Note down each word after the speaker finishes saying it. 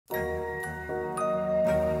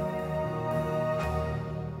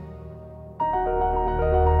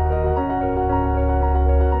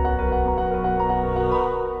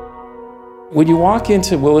When you walk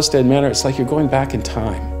into Willistead Manor, it's like you're going back in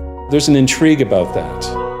time. There's an intrigue about that.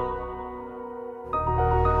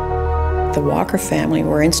 The Walker family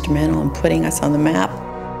were instrumental in putting us on the map.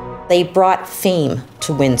 They brought fame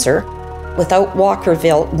to Windsor. Without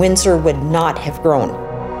Walkerville, Windsor would not have grown.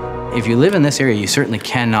 If you live in this area, you certainly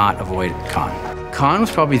cannot avoid Con. Con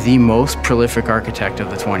was probably the most prolific architect of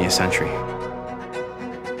the 20th century.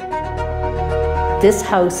 This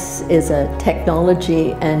house is a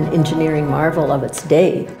technology and engineering marvel of its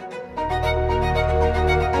day.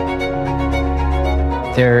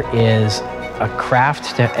 There is a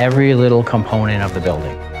craft to every little component of the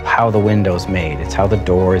building. How the window's made, it's how the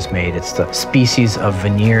door is made, it's the species of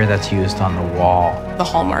veneer that's used on the wall. The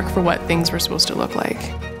hallmark for what things were supposed to look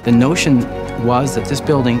like. The notion was that this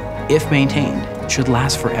building, if maintained, should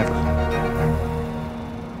last forever.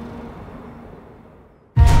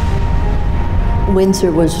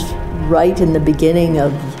 Windsor was right in the beginning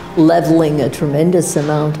of leveling a tremendous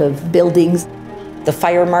amount of buildings. The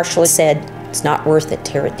fire marshal said, "It's not worth it,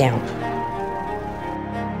 tear it down."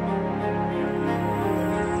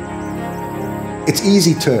 It's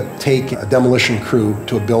easy to take a demolition crew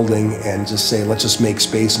to a building and just say, let's just make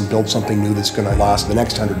space and build something new that's going to last the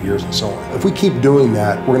next 100 years and so on. If we keep doing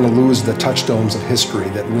that, we're going to lose the touchstones of history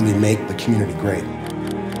that really make the community great.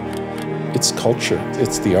 It's culture,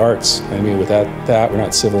 it's the arts. I mean, without that, we're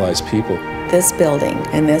not civilized people. This building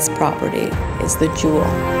and this property is the jewel.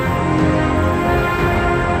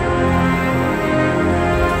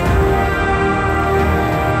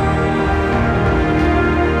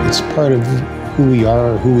 It's part of who we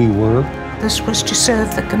are, who we were. This was to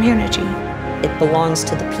serve the community. It belongs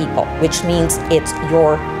to the people, which means it's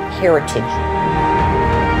your heritage.